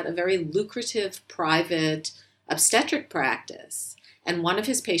also had a very lucrative private obstetric practice. And one of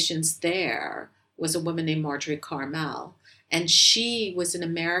his patients there was a woman named Marjorie Carmel. And she was an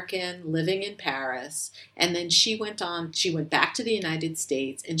American living in Paris. And then she went back to the United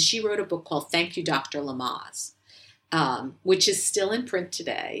States, and she wrote a book called Thank You, Dr. Lamaze, which is still in print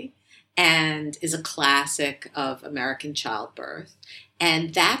today and is a classic of American childbirth.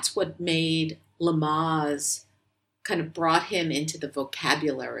 And that's what made Lamaze, kind of brought him into the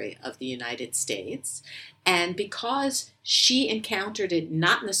vocabulary of the United States. And because she encountered it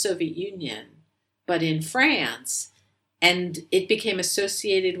not in the Soviet Union, but in France, and it became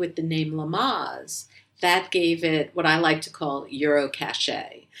associated with the name Lamaze, that gave it what I like to call Euro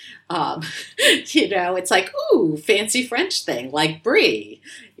cachet. It's like, ooh, fancy French thing, like brie,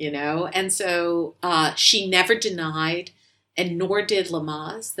 And so she never denied, and nor did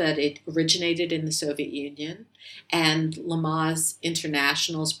Lamaze, that it originated in the Soviet Union. And Lamaze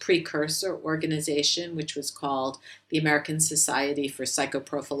International's precursor organization, which was called the American Society for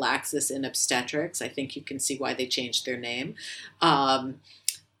Psychoprophylaxis in Obstetrics, I think you can see why they changed their name.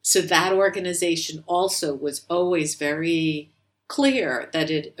 So that organization also was always very clear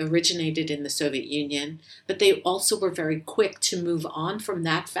that it originated in the Soviet Union, but they also were very quick to move on from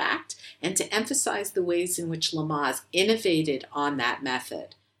that fact and to emphasize the ways in which Lamaze innovated on that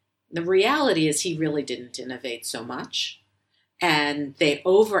method. The reality is he really didn't innovate so much, and they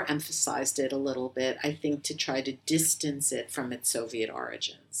overemphasized it a little bit, I think, to try to distance it from its Soviet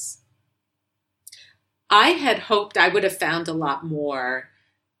origins. I had hoped I would have found a lot more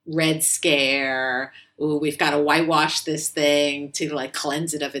Red Scare. Ooh, we've got to whitewash this thing to like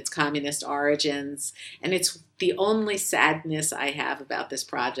cleanse it of its communist origins. And it's the only sadness I have about this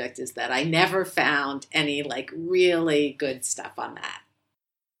project is that I never found any like really good stuff on that.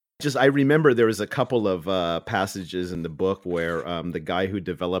 I remember there was a couple of passages in the book where the guy who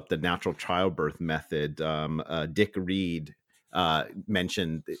developed the natural childbirth method, Dick Reed,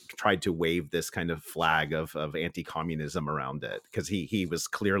 tried to wave this kind of flag of anti-communism around it because he was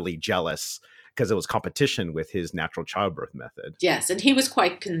clearly jealous because it was competition with his natural childbirth method. Yes, and he was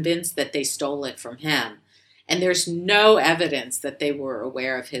quite convinced that they stole it from him. And there's no evidence that they were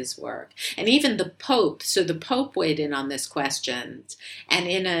aware of his work. And even the Pope, so the Pope weighed in on this question. And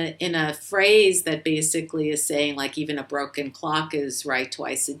in a phrase that basically is saying, like, even a broken clock is right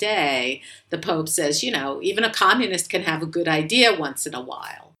twice a day, the Pope says, even a communist can have a good idea once in a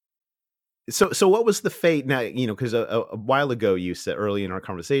while. So what was the fate now, because a while ago you said early in our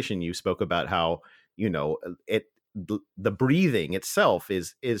conversation, you spoke about how, the breathing itself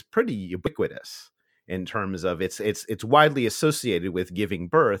is pretty ubiquitous in terms of it's widely associated with giving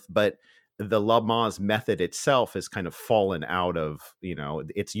birth, but the Lamaze method itself has kind of fallen out of,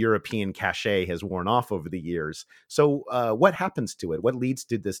 its European cachet has worn off over the years. So what happens to it? What leads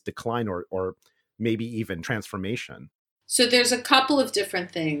to this decline or maybe even transformation? So there's a couple of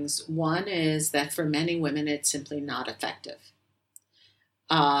different things. One is that for many women, it's simply not effective.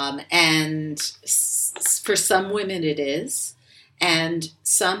 And for some women it is. And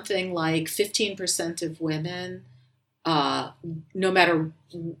something like 15% of women, no matter,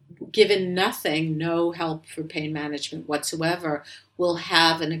 given nothing, no help for pain management whatsoever, will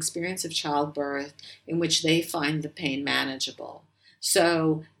have an experience of childbirth in which they find the pain manageable.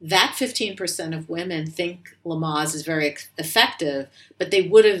 So that 15% of women think Lamaze is very effective, but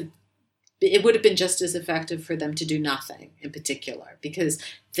it would have been just as effective for them to do nothing in particular, because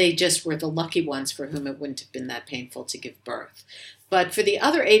they just were the lucky ones for whom it wouldn't have been that painful to give birth. But for the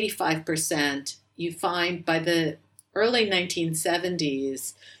other 85%, you find by the early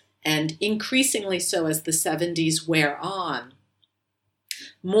 1970s, and increasingly so as the 70s wear on,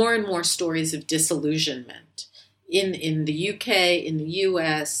 more and more stories of disillusionment in the UK, in the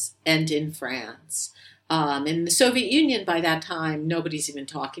US, and in France. In the Soviet Union, by that time, nobody's even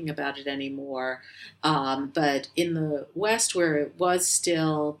talking about it anymore. But in the West, where it was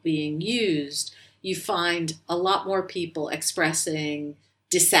still being used, you find a lot more people expressing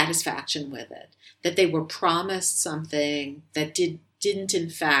dissatisfaction with it, that they were promised something that didn't in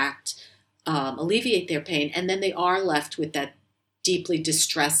fact alleviate their pain, and then they are left with that deeply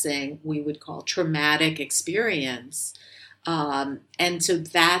distressing, we would call traumatic experience. And so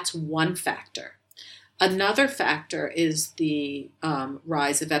that's one factor. Another factor is the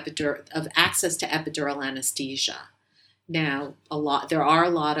rise of access to epidural anesthesia. Now, there are a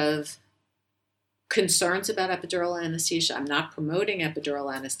lot of concerns about epidural anesthesia. I'm not promoting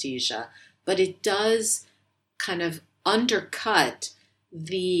epidural anesthesia, but it does kind of undercut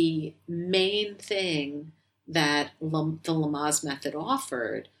the main thing that the Lamaze method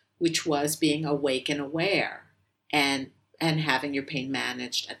offered, which was being awake and aware and having your pain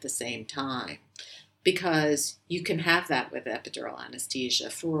managed at the same time. Because you can have that with epidural anesthesia.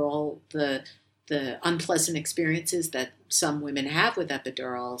 For all the unpleasant experiences that some women have with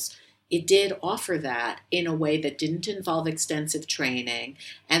epidurals, it did offer that in a way that didn't involve extensive training,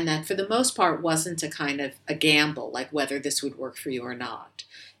 and that for the most part wasn't a gamble, like whether this would work for you or not.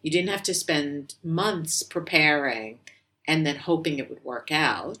 You didn't have to spend months preparing and then hoping it would work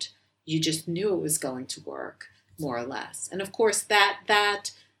out. You just knew it was going to work, more or less. And of course,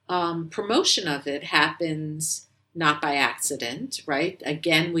 that promotion of it happens not by accident, right?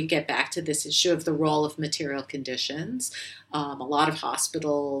 Again, we get back to this issue of the role of material conditions. A lot of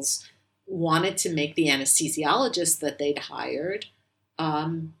hospitals wanted to make the anesthesiologists that they'd hired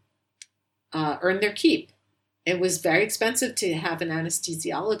earn their keep. It was very expensive to have an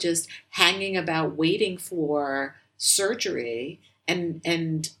anesthesiologist hanging about waiting for surgery,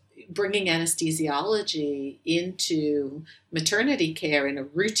 and bringing anesthesiology into maternity care in a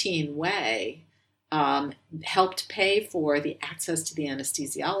routine way helped pay for the access to the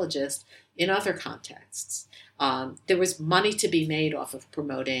anesthesiologist in other contexts. There was money to be made off of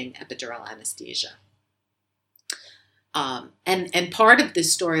promoting epidural anesthesia. And part of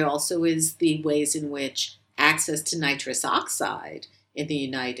this story also is the ways in which access to nitrous oxide in the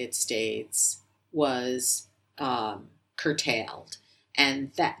United States was curtailed.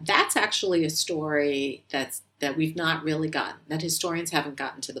 And that's actually a story that we've not really gotten, that historians haven't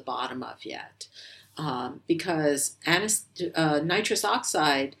gotten to the bottom of yet. Because nitrous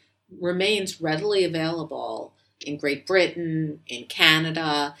oxide remains readily available in Great Britain, in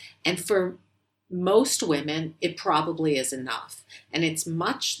Canada, and for most women, it probably is enough. And it's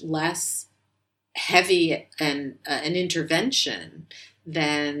much less heavy and an intervention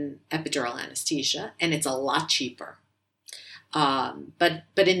than epidural anesthesia, and it's a lot cheaper. But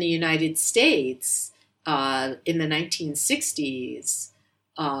in the United States, in the 1960s,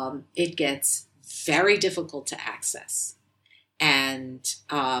 it gets very difficult to access. And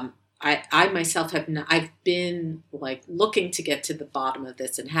I myself I've been like looking to get to the bottom of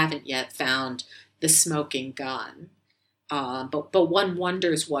this and haven't yet found the smoking gun. But one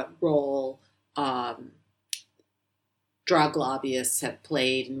wonders what role drug lobbyists have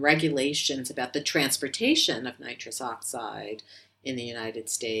played in regulations about the transportation of nitrous oxide in the United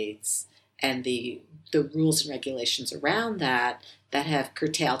States and the rules and regulations around that have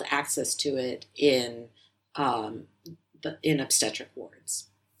curtailed access to it in obstetric wards.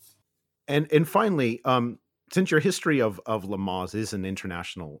 And finally, since your history of Lamaze is an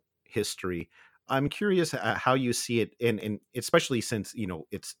international history, I'm curious how you see it, and especially since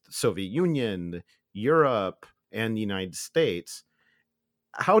it's the Soviet Union, Europe, and the United States.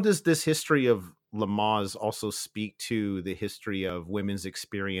 How does this history of Lamaze also speak to the history of women's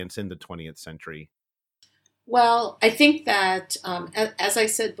experience in the 20th century? Well, I think that, as I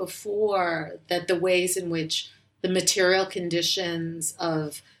said before, that the ways in which the material conditions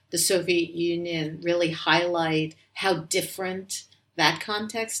of the Soviet Union really highlight how different that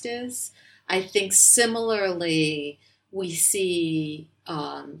context is. I think similarly, we see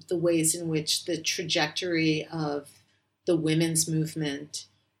the ways in which the trajectory of the women's movement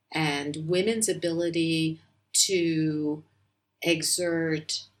and women's ability to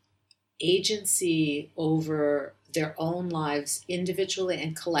exert agency over their own lives individually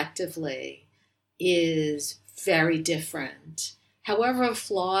and collectively is very different. However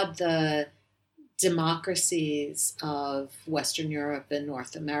flawed the democracies of Western Europe and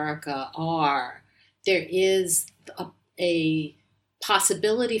North America are, there is a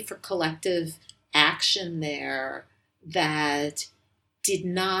possibility for collective action there that did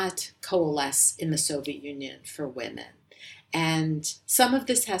not coalesce in the Soviet Union for women. And some of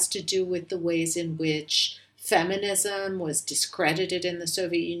this has to do with the ways in which feminism was discredited in the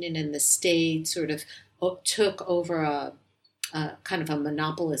Soviet Union, and the state sort of took over a kind of a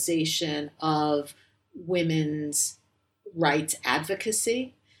monopolization of women's rights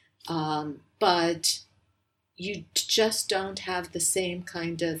advocacy. But you just don't have the same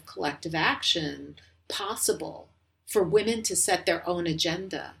kind of collective action possible for women to set their own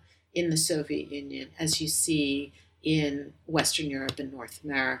agenda in the Soviet Union as you see in Western Europe and North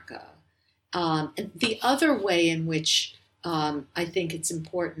America. And the other way in which I think it's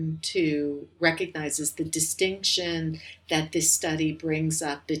important to recognize is the distinction that this study brings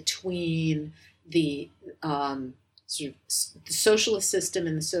up between the sort of the socialist system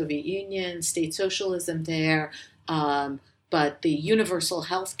in the Soviet Union, state socialism there, but the universal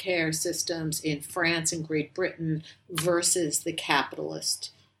healthcare systems in France and Great Britain versus the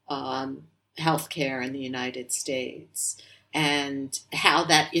capitalist healthcare in the United States, and how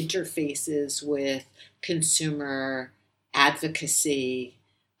that interfaces with consumer advocacy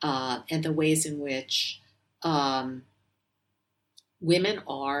and the ways in which women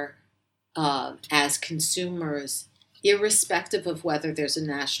are, as consumers, irrespective of whether there's a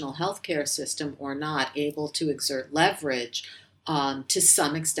national healthcare system or not, able to exert leverage to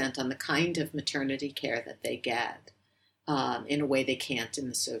some extent on the kind of maternity care that they get in a way they can't in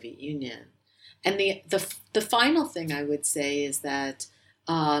the Soviet Union. And the final thing I would say is that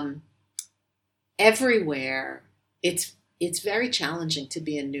everywhere it's very challenging to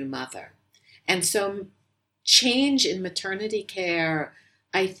be a new mother. And so change in maternity care,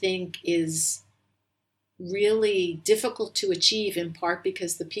 I think, is really difficult to achieve, in part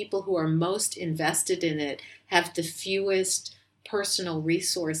because the people who are most invested in it have the fewest personal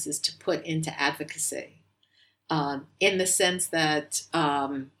resources to put into advocacy, in the sense that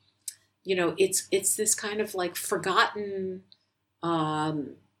it's this kind of like forgotten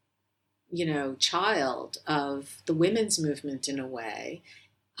child of the women's movement in a way,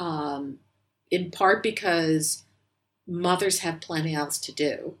 in part because mothers have plenty else to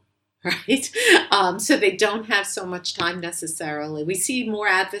do, right? So they don't have so much time necessarily. We see more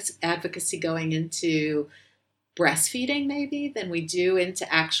advocacy going into breastfeeding maybe than we do into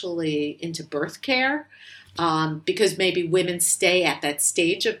birth care, because maybe women stay at that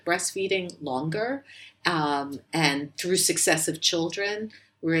stage of breastfeeding longer and through successive children,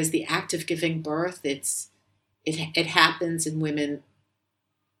 whereas the act of giving birth, it happens and women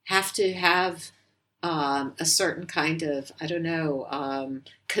have to have a certain kind of, I don't know,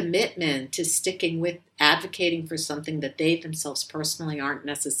 commitment to sticking with advocating for something that they themselves personally aren't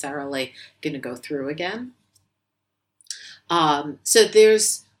necessarily going to go through again. So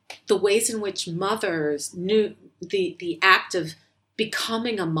there's the ways in which mothers knew the act of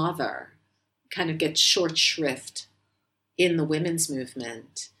becoming a mother kind of gets short shrift in the women's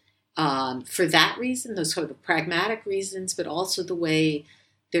movement. For that reason, those sort of pragmatic reasons, but also the way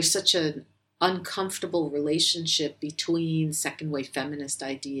there's such an uncomfortable relationship between second wave feminist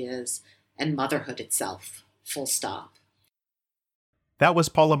ideas and motherhood itself, full stop. That was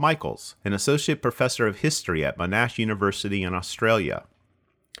Paula Michaels, an associate professor of history at Monash University in Australia.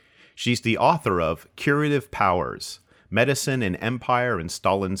 She's the author of Curative Powers, Medicine and Empire in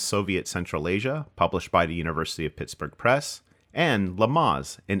Stalin's Soviet Central Asia, published by the University of Pittsburgh Press, and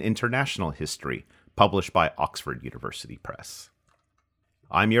Lamaze, an International History, published by Oxford University Press.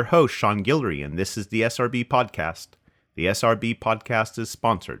 I'm your host, Sean Guillory, and this is the SRB Podcast. The SRB Podcast is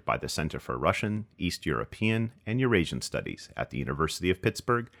sponsored by the Center for Russian, East European, and Eurasian Studies at the University of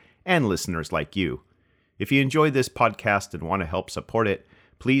Pittsburgh and listeners like you. If you enjoy this podcast and want to help support it,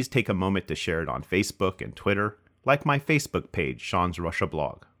 please take a moment to share it on Facebook and Twitter, like my Facebook page, Sean's Russia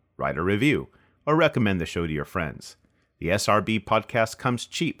Blog, write a review, or recommend the show to your friends. The SRB Podcast comes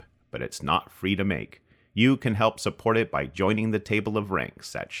cheap, but it's not free to make. You can help support it by joining the table of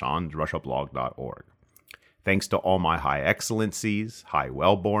ranks at seansrussiablog.org. Thanks to all my high excellencies, high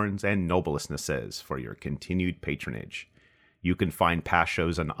wellborns, and noblestnesses for your continued patronage. You can find past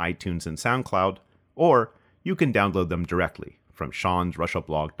shows on iTunes and SoundCloud, or you can download them directly from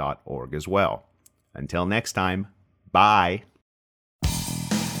seansrussiablog.org as well. Until next time, bye!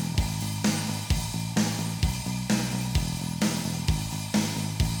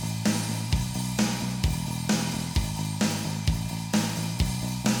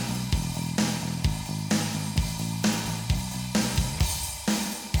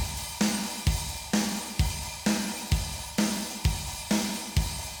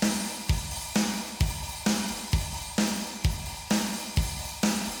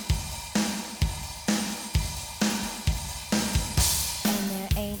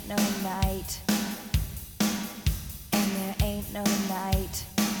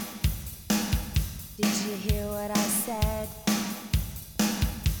 Did you hear what I said?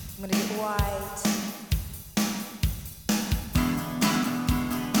 I'm gonna get white.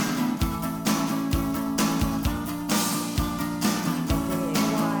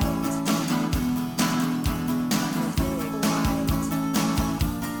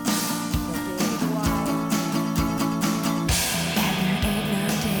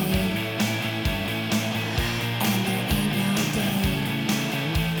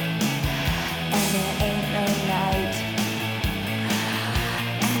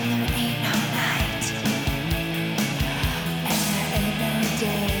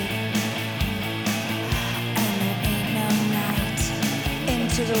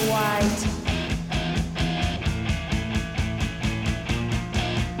 To the white.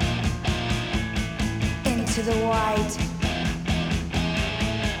 Into the white.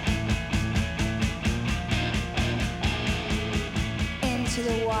 Into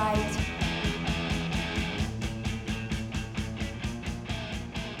the white.